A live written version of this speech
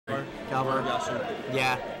Kalvar.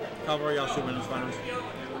 Yeah. Kalvar Yasu wins finals.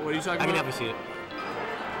 What are you talking about? I can definitely see it.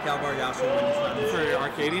 Kalvar Yasu wins finals. For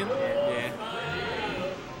Arcadian? Yeah.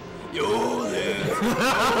 Yo there.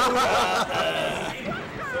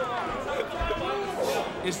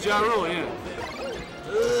 It's Ja Rule, yeah.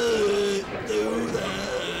 Do that.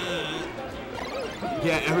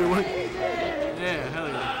 Yeah, everyone. Yeah, hell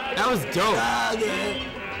yeah. That was dope.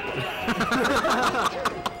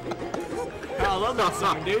 I love that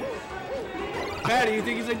song, dude. Patty, you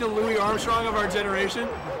think he's like the Louis Armstrong of our generation?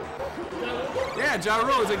 Yeah, Ja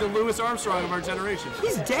Rule is like the Louis Armstrong of our generation.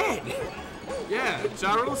 He's dead. Yeah,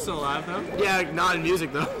 Ja Rule's still alive though. Yeah, not in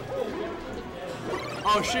music though.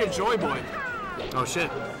 Oh shit, Joy Boy. Oh shit.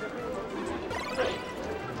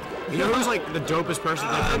 You know who's like the dopest person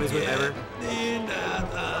to play friendlies with ever?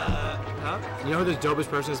 Huh? You know who the dopest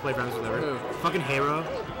person to play friendlies with ever? Who? Fucking Hero.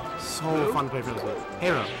 So fun to play friendlies with.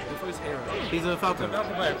 Hero. Who plays Hero? He's a Falcon.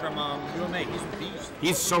 Falcon player from UMA. He's a beast.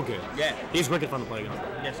 He's so good. Yeah. He's wicked fun to play against.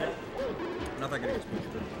 Yes, sir. Not that good against Peach,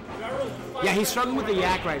 but... Yeah, he's struggling with the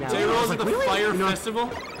yak right now. J-Roll's like, at the really? Fire You know, Festival,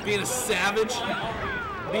 being a savage,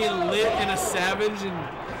 being lit and a savage in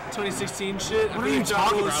 2016 shit. What are you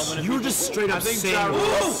talking about? You were just straight up I think saying Ja Rule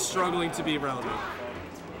this. is struggling to be relevant.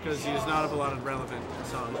 Because he does not have a lot of relevant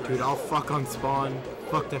songs. Right? Dude, I'll fuck on Spawn.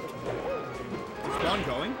 Fuck that. Is Spawn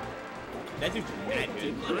going? That dude's mad,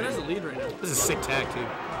 dude. Spawn has a lead right now. This is a sick tag, too.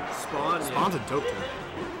 Spawn, Spawn's a dope tag.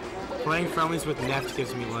 Playing friendlies with Neft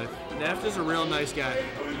gives me life. Neft is a real nice guy.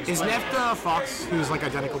 Is Neft a Fox who's like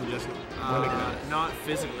identical to Jesse? Not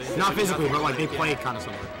physically. Not physically, but like they play kind of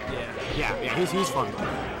similar. Yeah. Yeah, he's fun.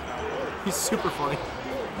 He's super funny.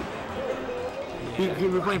 We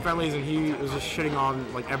were playing friendlies and he was just shitting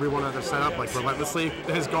on like everyone at the setup like relentlessly.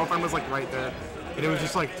 His girlfriend was like right there, and it was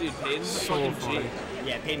just like dude, Peyton's so fucking funny. G.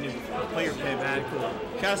 Yeah, Peyton is player Peyton. Mad cool.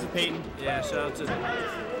 Shout out to Peyton. Yeah, shout out to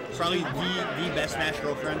probably the best Smash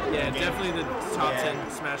girlfriend. Yeah, definitely the top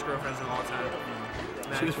 10 Smash girlfriends of all time.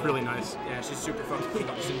 She was really nice. Yeah, she's super fucking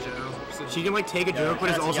nice in general. She can like take a joke, but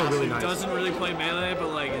is also really nice. Doesn't really play Melee, but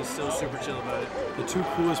like is still super chill about it. The two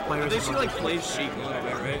coolest players. I think she like plays Sheik a little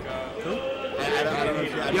bit, right? Who? I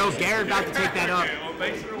don't know. Yo, Garrett about to take that up.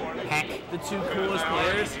 Heck. The two coolest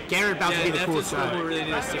players. Garrett about to be the coolest guy. People really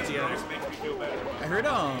need to stick together. I heard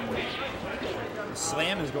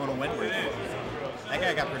Slam is going to Wentworth. That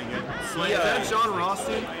guy got pretty good. Is that John Ross,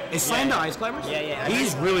 dude? Is Slam the Ice Climbers? Yeah.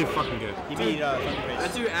 He's really fucking good. He beat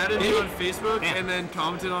That dude added me on Facebook and then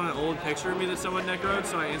commented on an old picture of me that someone necroed,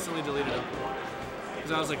 so I instantly deleted him.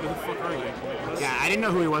 Because I was like, who the fuck are you? Yeah, I didn't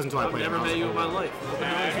know who he was until I I've played him. never met you in my life.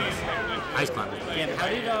 Ice Climbers. Yeah, how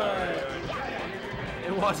did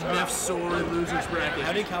And watch Neff soar in losers bracket.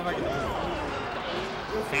 How did Kalvar get the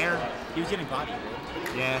win? Fair. He was getting bodied.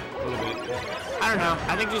 Yeah, a little bit. I don't know.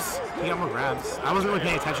 I think just he got more grabs. I wasn't really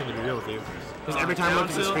paying attention, to be real with you. Because every time I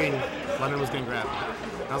looked at the screen, Lemon was getting grabbed.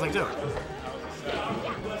 I was like, dude.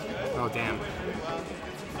 Oh, damn.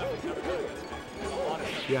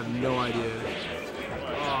 You have no idea.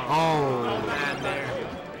 Oh. Bad there.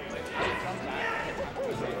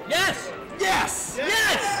 Yes! Yes!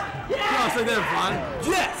 Yes! Yo, it's like that fun.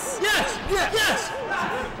 Yes! Yes! Yes!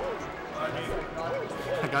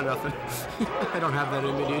 I got nothing. I don't have that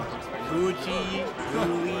in me, dude. Gucci,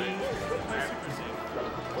 Louis.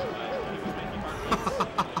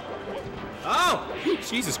 Oh!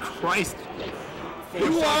 Jesus Christ.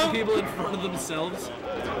 Forcing people in front of themselves.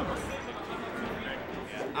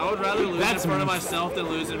 I would rather lose in front of myself than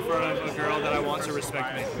lose in front of a girl that I want to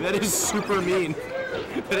respect me. That is super mean.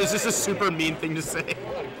 That is just a super mean thing to say.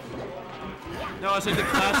 No, it's like the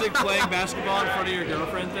classic playing basketball in front of your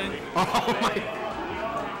girlfriend thing. Oh my.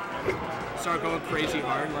 Start going crazy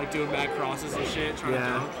hard, like doing back crosses and shit, trying to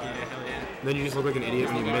dunk. Yeah, hell yeah. Then you just look like an idiot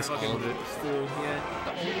when you miss all of it. Fool,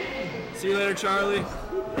 yeah. See you later, Charlie.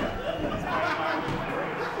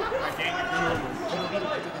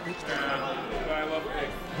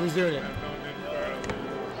 Who's doing it?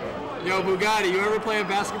 Yo, Bugatti, you ever play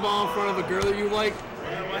basketball in front of a girl that you like?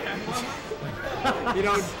 You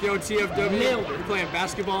know, TFW, you're playing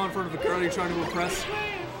basketball in front of a girl you're trying to impress.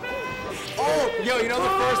 Oh, yo, you know the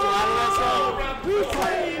first line of that song? We're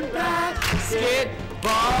playing basketball.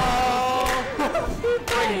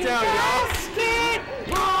 Break it down, y'all.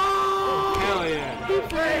 Basketball. Hell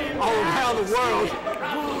yeah. All around the world.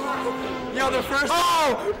 Yo, the first.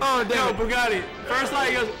 Oh, damn. Yo, Bugatti. First line,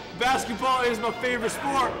 he goes, basketball is my favorite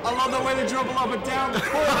sport. I love the way they dribble up and down the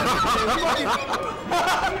court.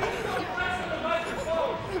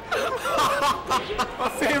 My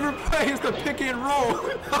favorite player. play is the pick and roll.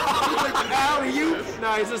 Alley-oop.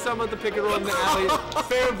 No, he says something about the pick and roll and the alley-oop.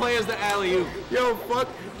 Favorite play is the alley-oop. Yo, fuck,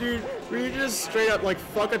 dude. We just straight up like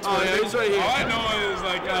fuck a tournament. Oh, yeah, he's right here. All I know is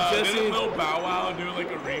like Jesse. didn't Lil Bow Wow do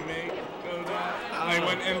like a remake of that? Like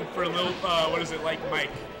went in for Lil what is it, like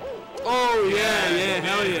Mike? Oh yeah,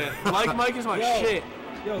 hell yeah. Like Mike is my shit.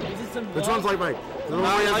 Yo, this is some. Which one's like Mike? The one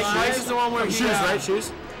where he has Like the Mike shoes? is the one where he Shoes, right?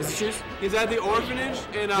 Shoes? Is it shoes? He's at the orphanage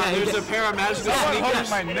and he there's a gets- pair of magical Someone hook sneakers.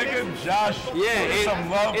 my nigga Josh. Yeah, with some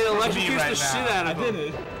love it for me electrocutes right the shit now. out of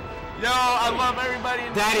him. Yo, I love everybody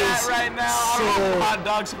in That chat is right now. I don't know so- what Hot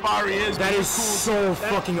Dog Safari is. That but is it's cool. so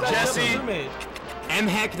fucking Jesse. awesome.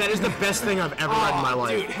 Heck, that is the best thing I've ever read in my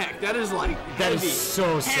life. Dude, heck, that is like That heavy. is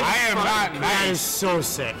so sick. I am not That is nice. so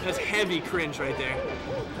sick. That's heavy cringe right there.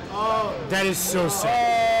 That is so sick.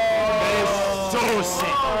 That is so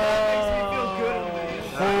sick.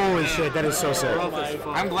 Holy shit, that is so sick.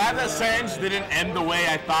 I'm glad that sentence didn't end the way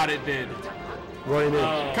I thought it did. What do you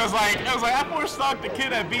mean? Cause like I was like I force stalked the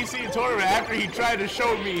kid at BC tournament after he tried to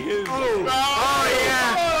show me his. Oh,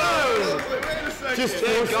 yeah. Just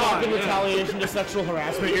forced off in retaliation to sexual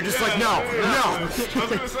harassment. You're just like, no. I was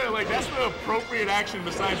gonna say like that's the appropriate action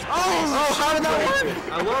besides. Oh, how did that work?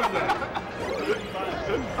 I love that.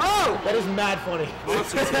 Oh, that is mad funny.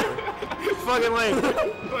 Fucking lame.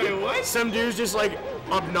 Wait, what? Some dude's just like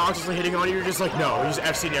obnoxiously hitting on you. You're just like, no. You just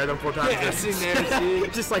FC nair them 4 times. Yeah, FC nair,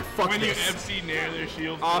 just like fuck When you this. FC nair their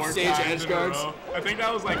shield Off 4 stage times edge in a guards. row. I think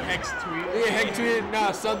that was like Hex tweet. Yeah, heck tweeted,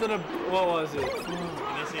 no, something of, what was it?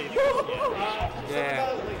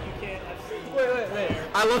 Yeah.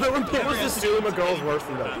 I love it when people just assume a girl's worse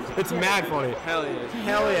than them. It's mad funny. Hell yeah.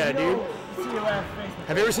 Hell yeah, dude.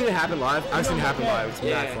 Have you ever seen it happen live? I've seen it happen live. It's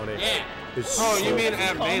mad funny. Yeah. It's Oh, so you mean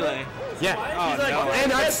at Melee? Yeah. Oh, no.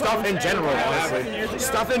 And that stuff in general, honestly.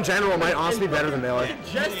 Stuff in general might honestly be better than Melee.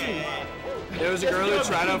 There was a girl who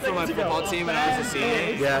tried out for my football team when I was a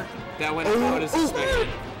senior. Yeah. That went out as suspected.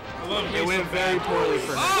 I love It went very poorly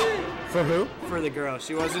for her. For who? For the girl.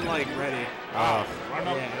 She wasn't like ready. Oh.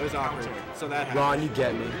 Yeah, it was awkward. So that happened. Ron, you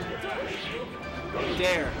get me.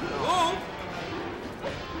 Dare.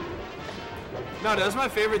 No, that's my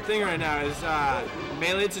favorite thing right now is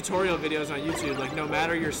Melee tutorial videos on YouTube. Like, no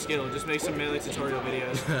matter your skill, just make some Melee tutorial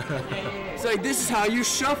videos. It's like, this is how you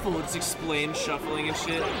shuffle. It's explain shuffling and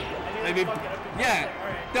shit. Maybe, yeah.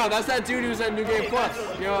 No, that's that dude who was at New Game Plus.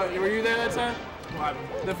 You know, were you there that time?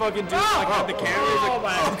 The fucking dude like had the camera. He's like,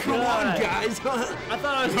 oh, come on, guys. I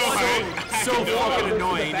thought I was So fucking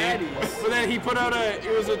annoying, dude. But then he put out it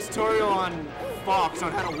was a tutorial on Fox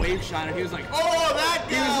on how to wave shine, and he was like, Oh, that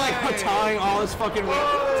guy! he was like tying all his fucking wave.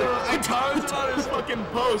 I talked about his fucking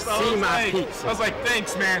post. See my peaks. I was like,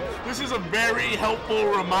 thanks, man. This is a very helpful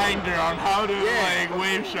reminder on how to like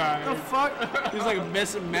wave shine. What the fuck? He's like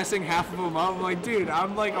messing half of them up. I'm like, dude,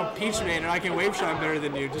 I'm like a peach man and I can wave shine better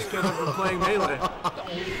than you just because I've been playing Melee.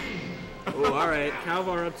 Oh, alright.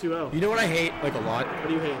 Kalvar up 2-0. You know what I hate, like, a lot? What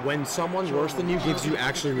do you hate? When someone worse than you gives you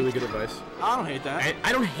actually really good advice. I don't hate that.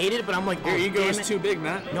 I don't hate it, but I'm like, Your oh, ego damn is it. too big,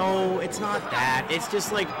 Matt. No, it's not that. It's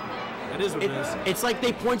just like, That is what it is. it's like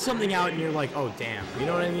they point something out and you're like, oh, damn. You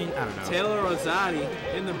know what I mean? I don't know. Taylor Rosati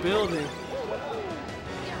in the building.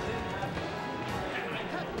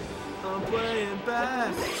 I'm playing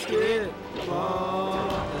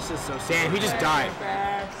basketball. This is so sad. Damn, he just died.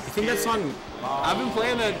 You think that song, I've been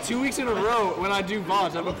playing that 2 weeks in a row when I do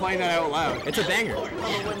VODs. I've been playing that out loud. it's a banger.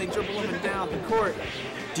 When they dribble up and down the court.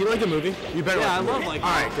 Do you like the movie? You better Yeah, like the I movie. love like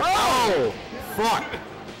Alright, good. Oh! Fuck.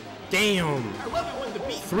 Damn.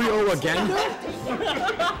 3-0 again?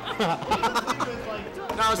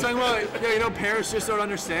 No, I was talking about, you know, parents just don't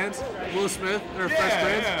understand. Will Smith, or Fresh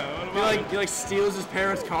Prince. He like steals his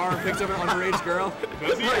parents' car and picks up an underage girl.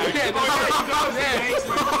 Does he?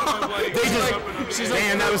 She's like,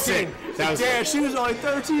 Man, that was sick. That was yeah, she was only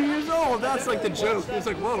 13 years old. That's like the joke. It's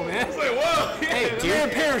like, whoa, man. Wait, whoa! Hey,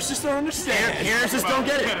 dude, parents just don't understand. Parents just don't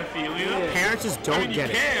get it. Pedophilia. Parents just I don't mean, you get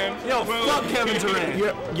it. can. Yo, Well, fuck Kevin Durant.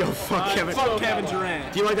 Yo, fuck Kevin. Fuck Kevin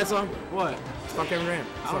Durant. Do you like that song? What? Fuck Kevin Durant.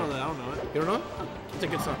 I don't know that. I don't know it. You don't know? It's a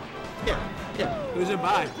good song. Yeah. Who's it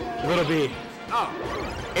by? Little B. Oh,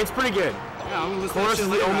 It's pretty good. yeah, I'm gonna listen Chorus to is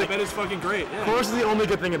that the shit later. only- I bet it's fucking great. Yeah. Chorus is the only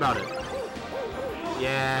good thing about it. I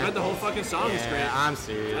Yeah. bet the whole fucking song is great. Yeah, I'm That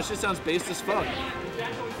serious. shit sounds based as fuck.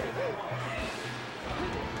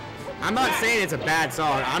 I'm not saying it's a bad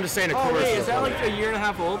song. I'm just saying the Oh chorus wait, is is that like a year and a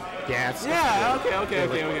half old? Yeah, it's Yeah. Okay.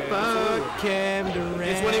 Fuck Kevin Durant.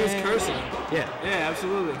 It's when he was cursing. Yeah. Yeah,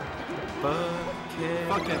 absolutely.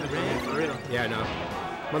 Fuck Kevin Durant, for real. Yeah, no.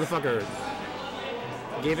 Motherfucker.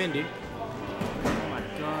 Gave in, dude.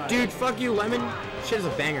 God. Dude, fuck you, Lemon. Shit is a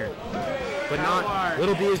banger. but not.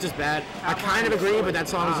 Little B is just bad. I kind of agree, but that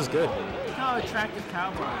song is just good. Look how attractive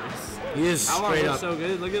Kalvar is. He is straight up. So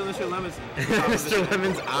good. Look at Mr. Lemons. Mr.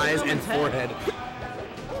 Lemon's eyes and forehead.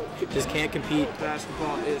 Just can't compete.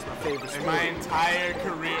 Basketball is my favorite In sport. my entire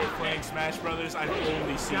career playing Smash Brothers, I've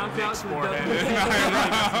only seen Shout out Nick's to the forehead.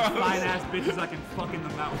 fine ass bitches I can fuck in the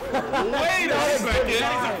mouth. Wait a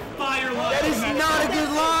second! Fire line. That is not a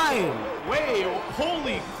good line. Wait,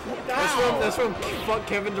 holy That's from Fuck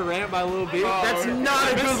Kevin Durant by Lil B. That's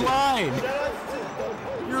not a good line.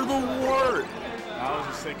 You're the worst. That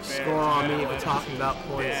was a sick fan. Score on me for talking about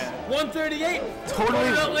points. Yeah. 138.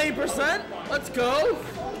 Totally. 8%. Let's go.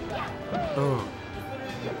 Oh.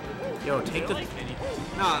 Yo, take the.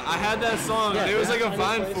 Nah, I had that song. There was like a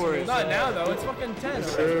vine for it. Not now though. It's fucking 10.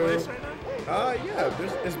 Yeah.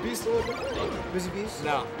 Is B still open? Busy Beast?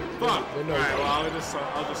 No. Fuck. Alright, well, I'll just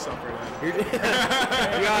suffer then. You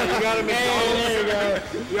got a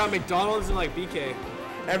McDonald's. You got McDonald's and like BK.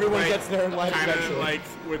 Everyone gets there in life Kind eventually. of like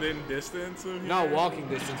within distance of here. Not walking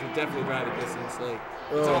distance, but definitely driving distance. Like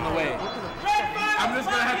it's on the way. I'm just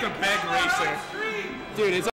gonna have to beg Racer. Dude, it's